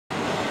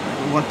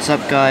What's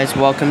up guys,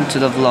 welcome to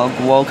the vlog,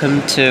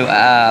 welcome to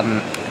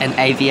an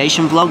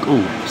aviation vlog.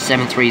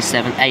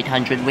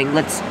 737-800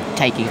 winglets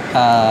taking,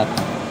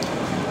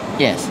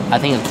 yes, I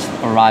think it's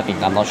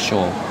arriving, I'm not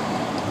sure.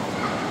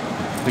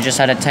 We just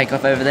had a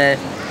takeoff over there.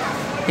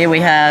 Here we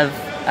have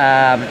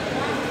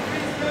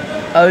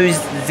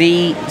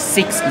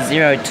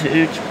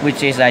OZ602,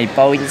 which is a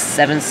Boeing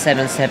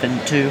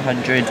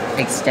 777-200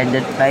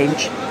 extended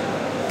range.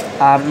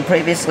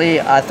 Previously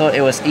I thought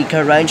it was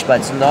eco range, but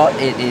it's not.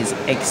 It is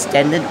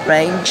extended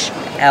range.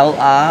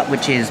 LR,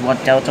 which is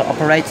what Delta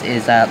operates,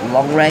 is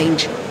long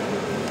range.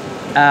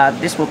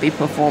 This will be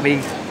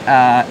performing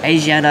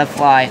Asiana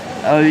flight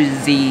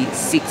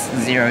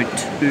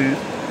OZ602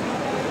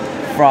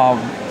 from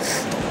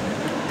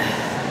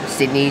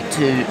Sydney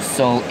to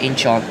Seoul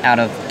Incheon out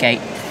of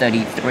gate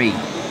 33.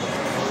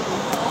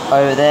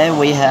 Over there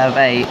we have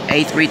a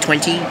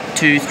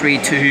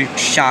A320-232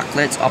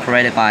 Sharklets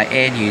operated by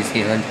Air New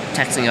Zealand,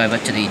 taxiing over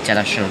to the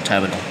international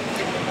terminal.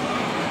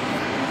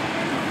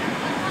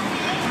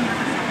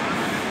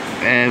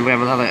 And we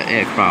have another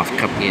aircraft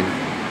coming in.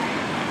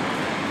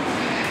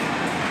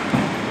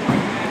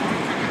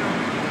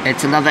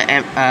 It's another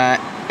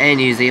Air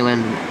New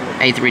Zealand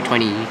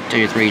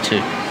A320-232.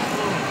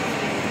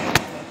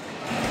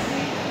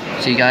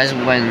 See you guys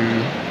when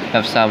we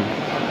have some.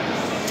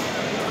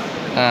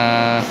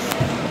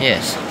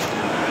 Yes.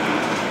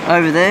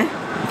 Over there,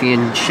 if you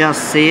can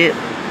just see it,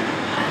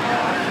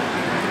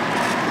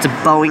 it's a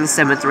Boeing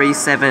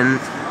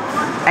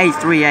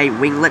 737-838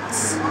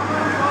 winglets.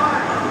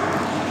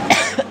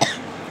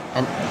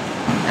 And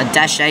a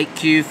Dash 8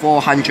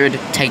 Q400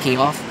 taking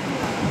off.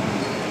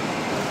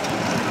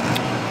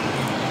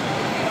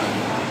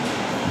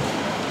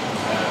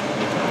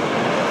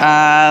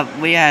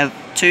 We have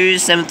two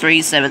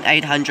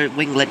 737-800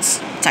 winglets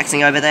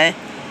taxiing over there,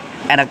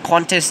 and a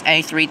Qantas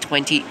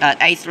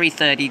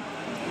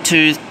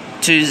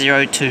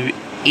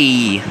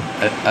A320-202E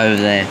over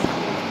there.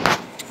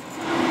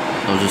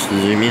 I'll just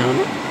zoom in on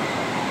it.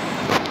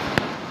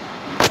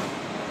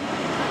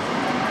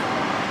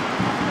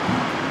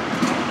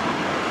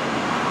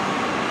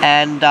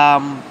 And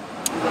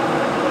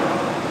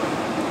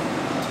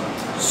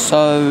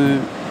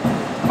so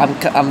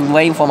I'm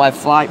waiting for my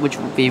flight, which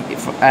will be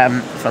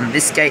from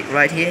this gate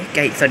right here,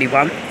 gate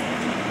 31.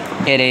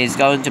 It is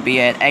going to be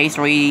an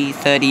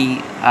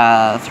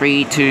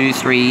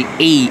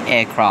A330-323E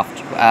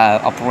aircraft,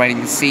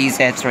 operating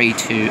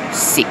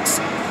CZ326.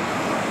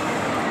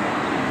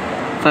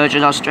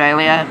 Virgin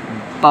Australia,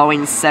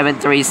 Boeing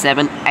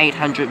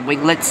 737-800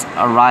 winglets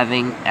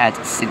arriving at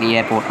Sydney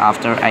Airport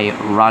after a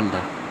run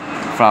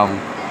from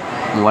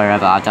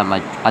wherever. I've done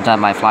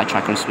my flight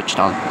tracker switched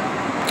on,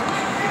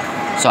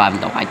 so I have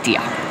no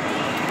idea.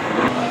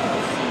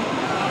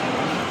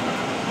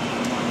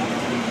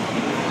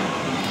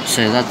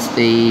 So that's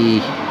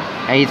the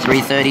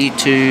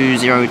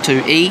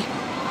A330-202E.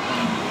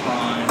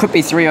 Could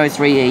be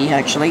 303E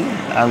actually.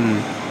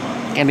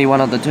 Can be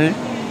one of the two.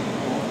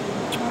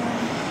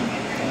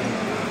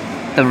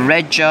 The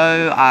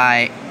rego,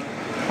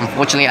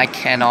 unfortunately I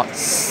cannot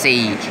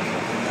see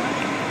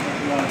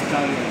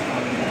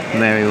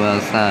very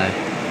well. So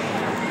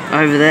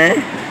over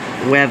there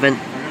we have an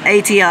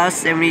ATR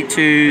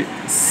 72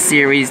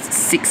 Series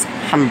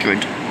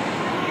 600.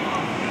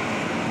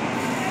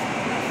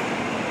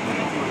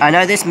 I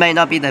know this may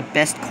not be the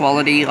best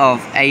quality of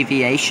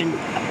aviation,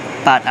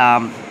 but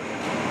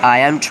I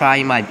am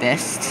trying my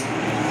best.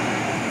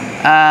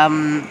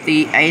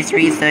 The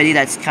A330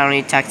 that's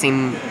currently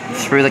taxiing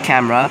through the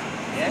camera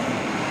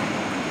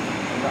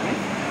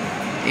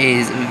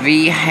is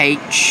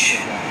VH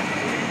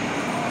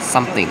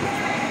something.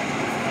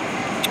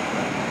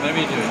 Whatever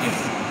you're doing,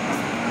 yes.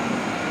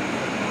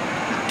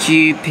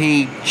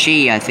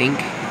 QPG, I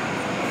think.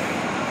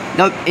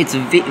 Nope, it's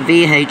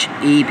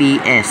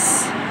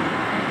VHEBS.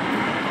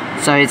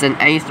 So it's an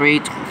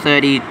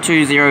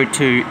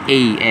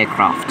A330-202E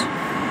aircraft.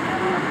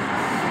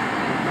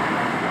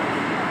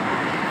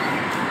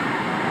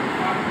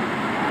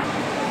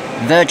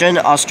 Virgin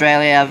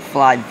Australia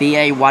flight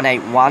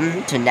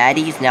VA181 to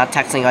Nadi is now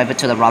taxiing over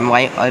to the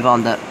runway over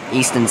on the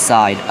western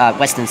side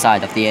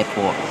of the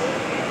airport.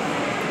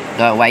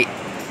 No, wait,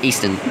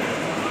 eastern.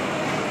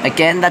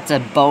 Again, that's a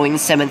Boeing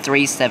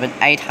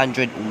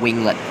 737-800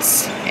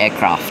 winglets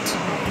aircraft.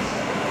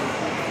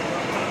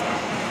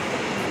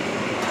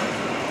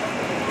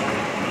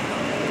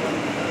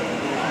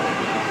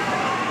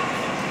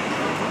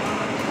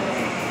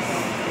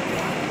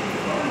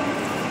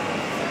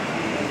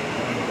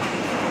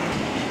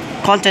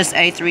 Qantas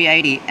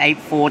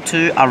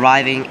A380-842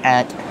 arriving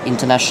at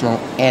International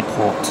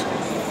Airport.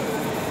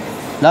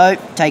 No,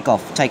 take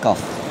off.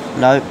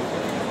 No.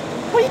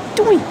 What are you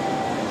doing?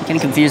 You're getting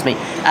confused me.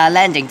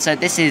 Landing, so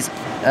this is,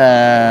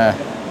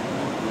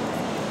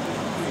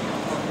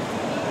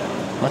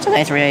 what's an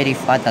A380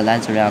 flight that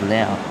lands around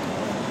now?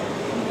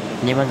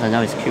 The new ones I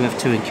know is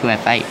QF2 and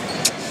QF8.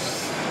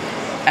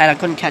 And I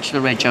couldn't catch the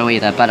rego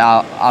either, but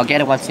I'll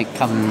get it once it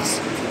comes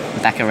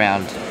back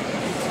around.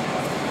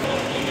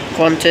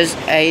 Qantas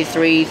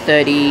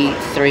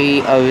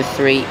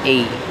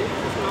A330-303E.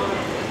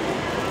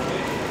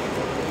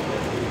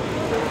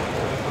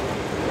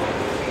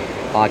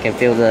 Oh, I can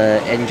feel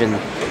the engine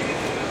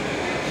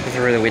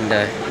through the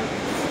window.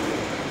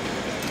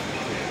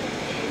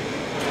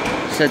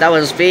 So that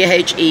was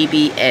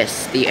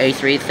VHEBS, the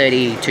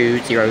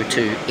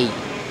A330-202E.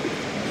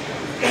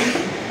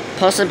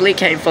 Possibly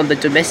came from the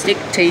domestic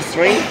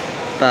T3,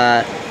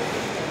 but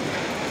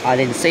I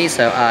didn't see,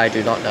 so I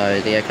do not know.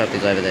 The aircraft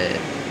is over there.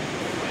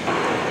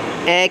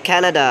 Air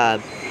Canada,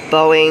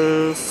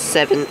 Boeing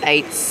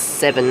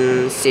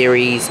 787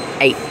 Series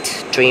 8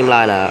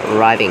 Dreamliner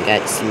arriving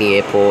at Sydney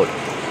Airport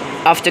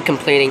after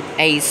completing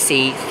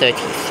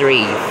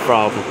AC-33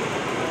 from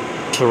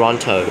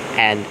Toronto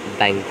and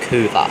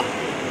Vancouver.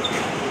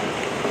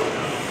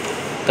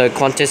 The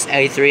Qantas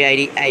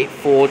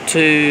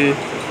A380-842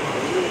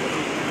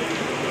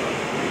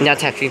 now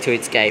taxiing to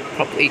its gate,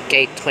 probably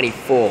gate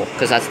 24,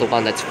 because that's the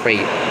one that's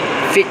free,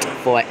 fit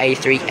for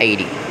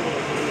A380.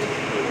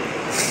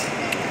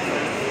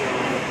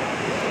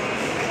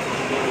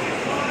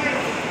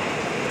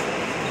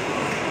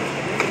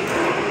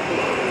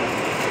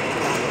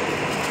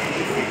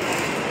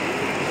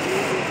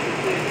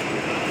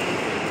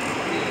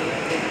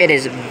 It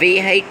is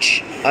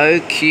VHOQH.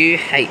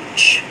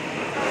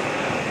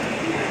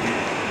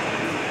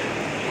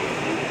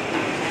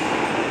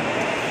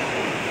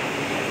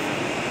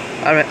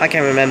 I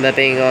can remember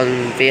being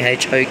on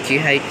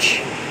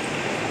VHOQH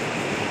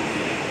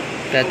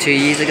about 2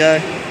 years ago.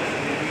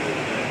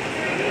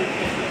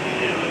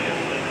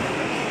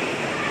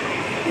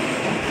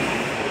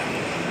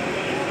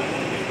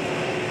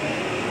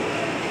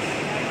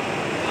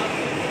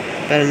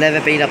 But I've never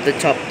been up the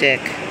top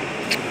deck.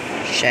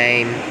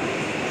 Shame.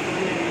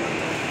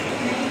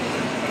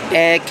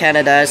 Air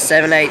Canada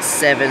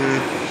 787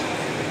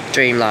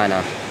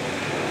 Dreamliner.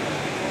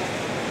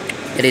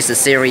 It is the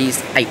Series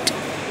 8.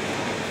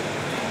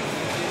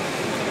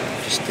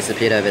 Just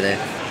disappeared over there.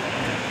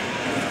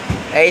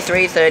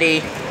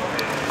 A330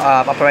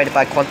 operated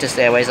by Qantas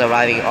Airways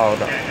arriving on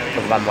the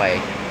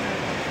runway.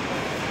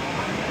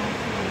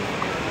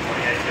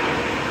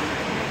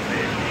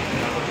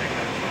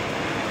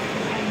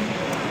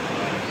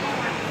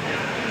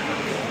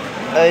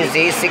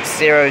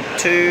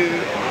 OZ602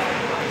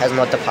 has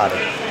not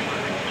departed.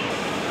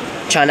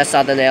 China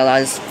Southern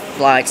Airlines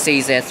flight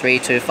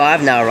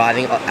CZ325 now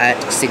arriving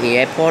at Sydney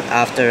Airport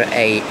after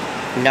a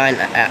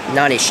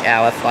 9-ish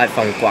hour flight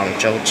from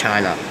Guangzhou,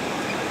 China.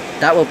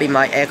 That will be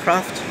my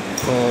aircraft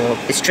for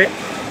this trip.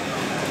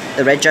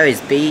 The rego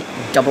is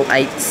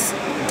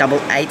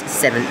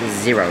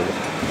B8870.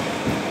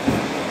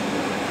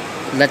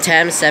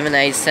 Latam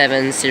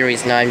 787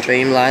 Series 9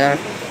 Dreamliner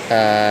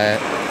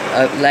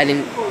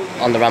landing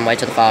on the runway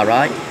to the far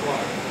right.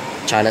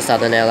 China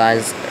Southern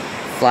Airlines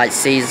flight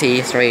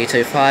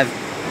CZ325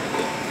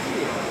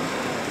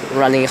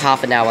 running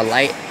half an hour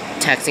late,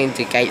 taxiing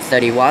to gate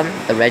 31.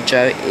 The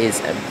rego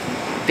is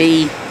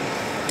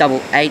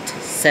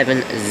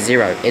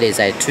B8870. It is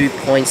a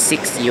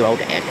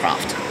 2.6-year-old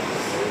aircraft.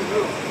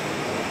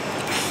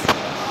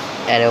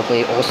 And it will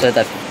be also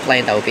the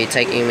plane that will be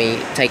taking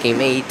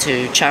me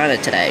to China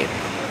today.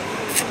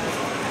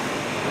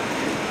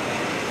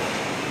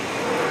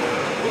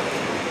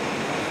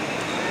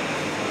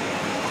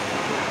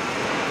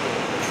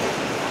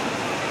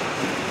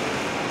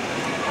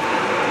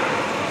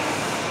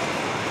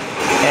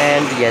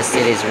 And yes,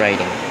 it is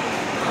raining.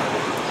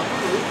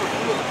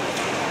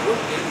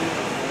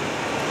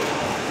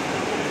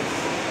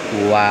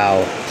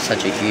 Wow,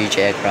 such a huge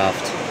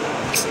aircraft.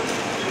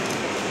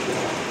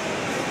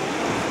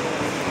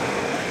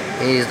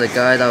 He's the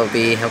guy that will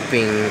be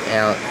helping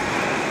out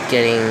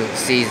getting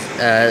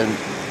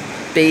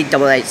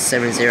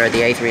B8870,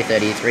 the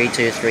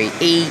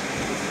A330-323E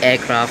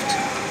aircraft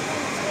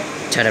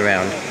turn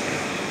around.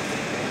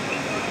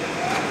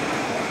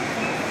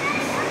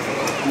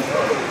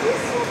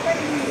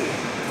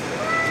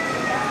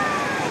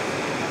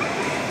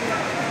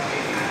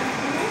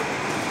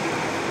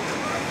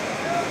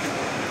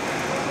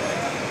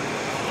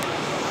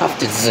 I have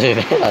to zoom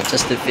out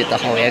just to fit the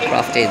whole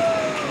aircraft in.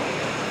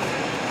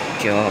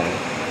 God.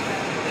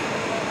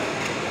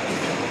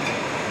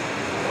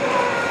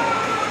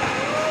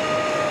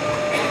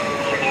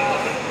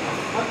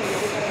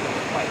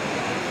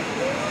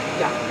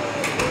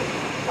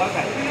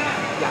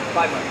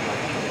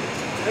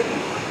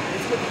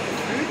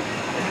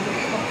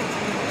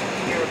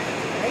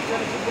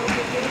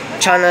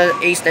 China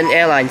Eastern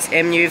Airlines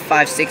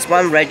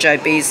MU561 rego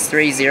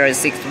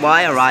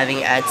B306Y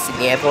arriving at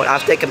Sydney Airport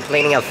after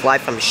completing a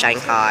flight from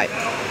Shanghai.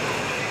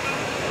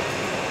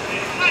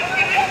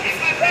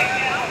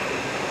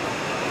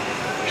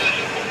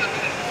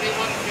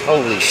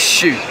 Holy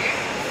shoot.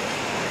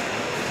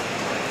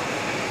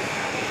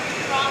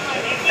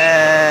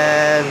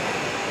 And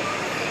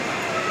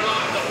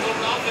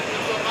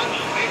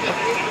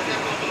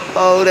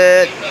hold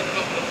it.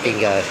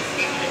 Bingo.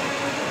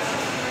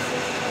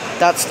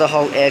 That's the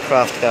whole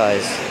aircraft,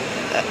 guys.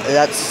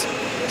 That's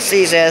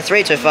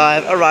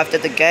CZ325 arrived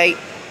at the gate.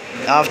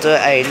 after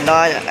a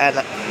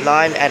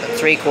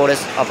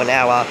 9.75 of an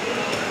hour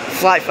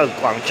flight from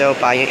Guangzhou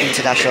Baiyun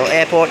International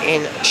Airport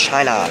in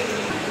China.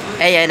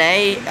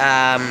 ANA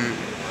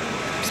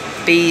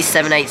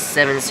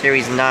B787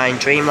 Series 9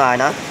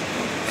 Dreamliner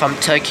from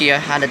Tokyo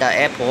Haneda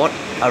Airport,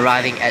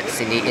 arriving at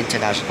Sydney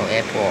International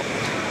Airport.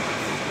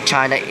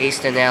 China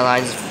Eastern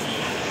Airlines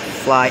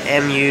flight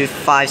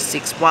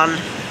MU561,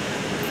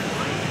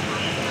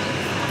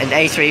 an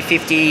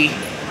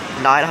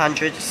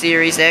A350-900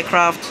 series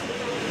aircraft,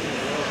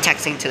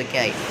 taxiing to the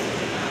gate.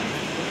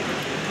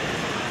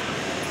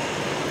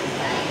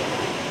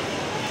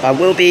 I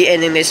will be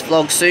ending this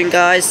vlog soon,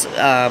 guys,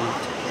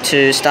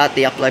 to start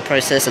the upload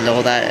process and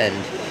all that, and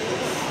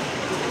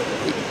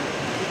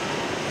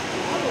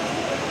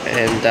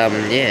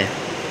yeah.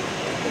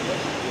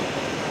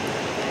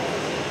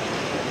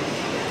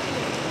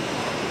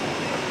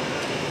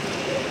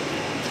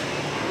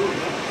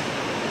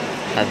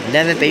 I've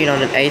never been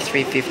on an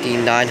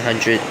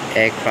A350-900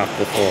 aircraft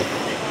before.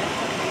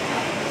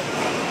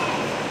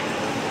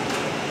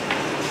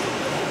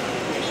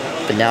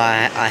 But now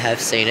I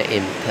have seen it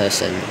in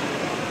person.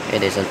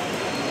 It is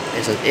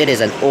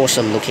an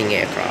awesome looking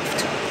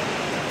aircraft.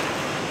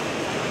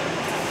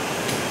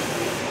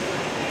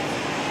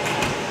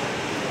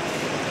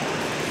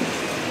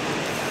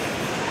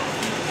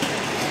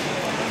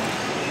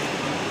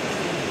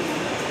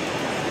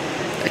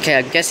 Okay,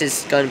 I guess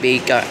it's going to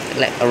be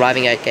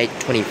arriving at gate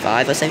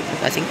 25 or something,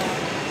 I think.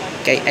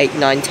 Gate 8,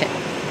 9, 10.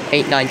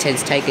 8, 9,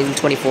 10's taken,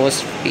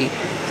 24's be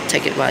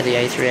taken by the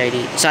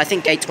A380. So I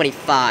think gate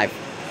 25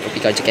 will be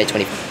going to gate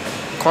 25.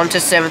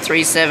 Qantas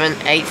 737,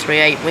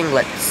 838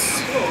 winglets.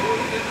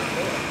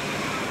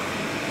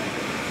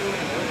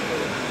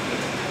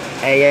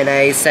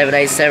 ANA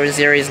 787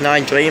 Series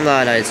 9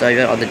 Dreamliner is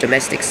over on the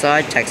domestic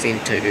side,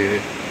 taxiing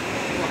to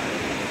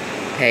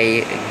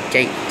a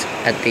gate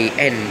at the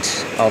end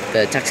of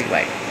the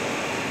taxiway.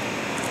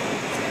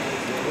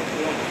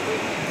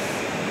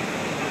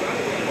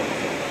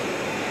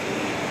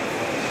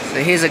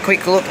 So here's a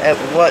quick look at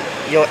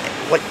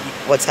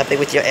what's happening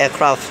with your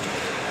aircraft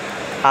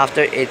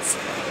after it's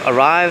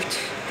arrived.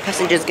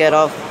 Passengers get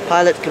off,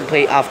 pilot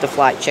complete after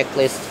flight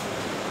checklist.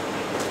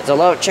 There's a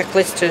lot of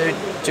checklists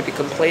to be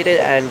completed,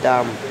 and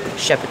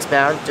Shepherd's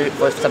Bound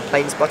with some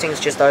plane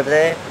spottings just over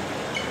there.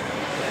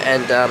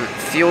 And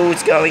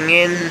fuel's going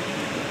in.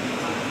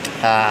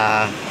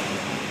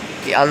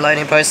 The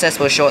unloading process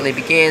will shortly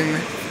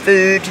begin.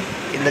 Food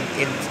in the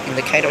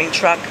catering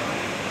truck.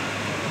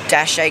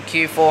 Dash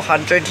AQ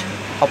 400,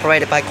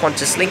 operated by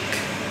Qantas Link.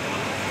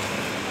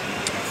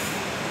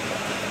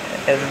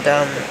 And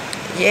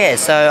yeah,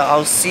 so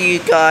I'll see you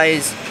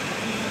guys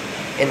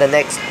in the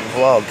next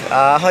vlog.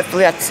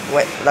 Hopefully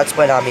that's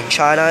when I'm in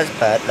China,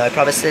 but no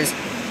promises.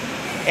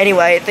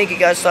 Anyway, thank you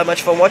guys so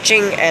much for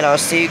watching, and I'll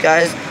see you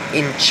guys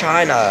in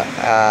China.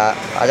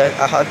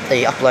 I hope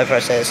the upload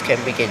process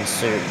can begin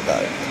soon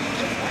though.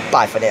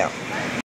 Bye for now.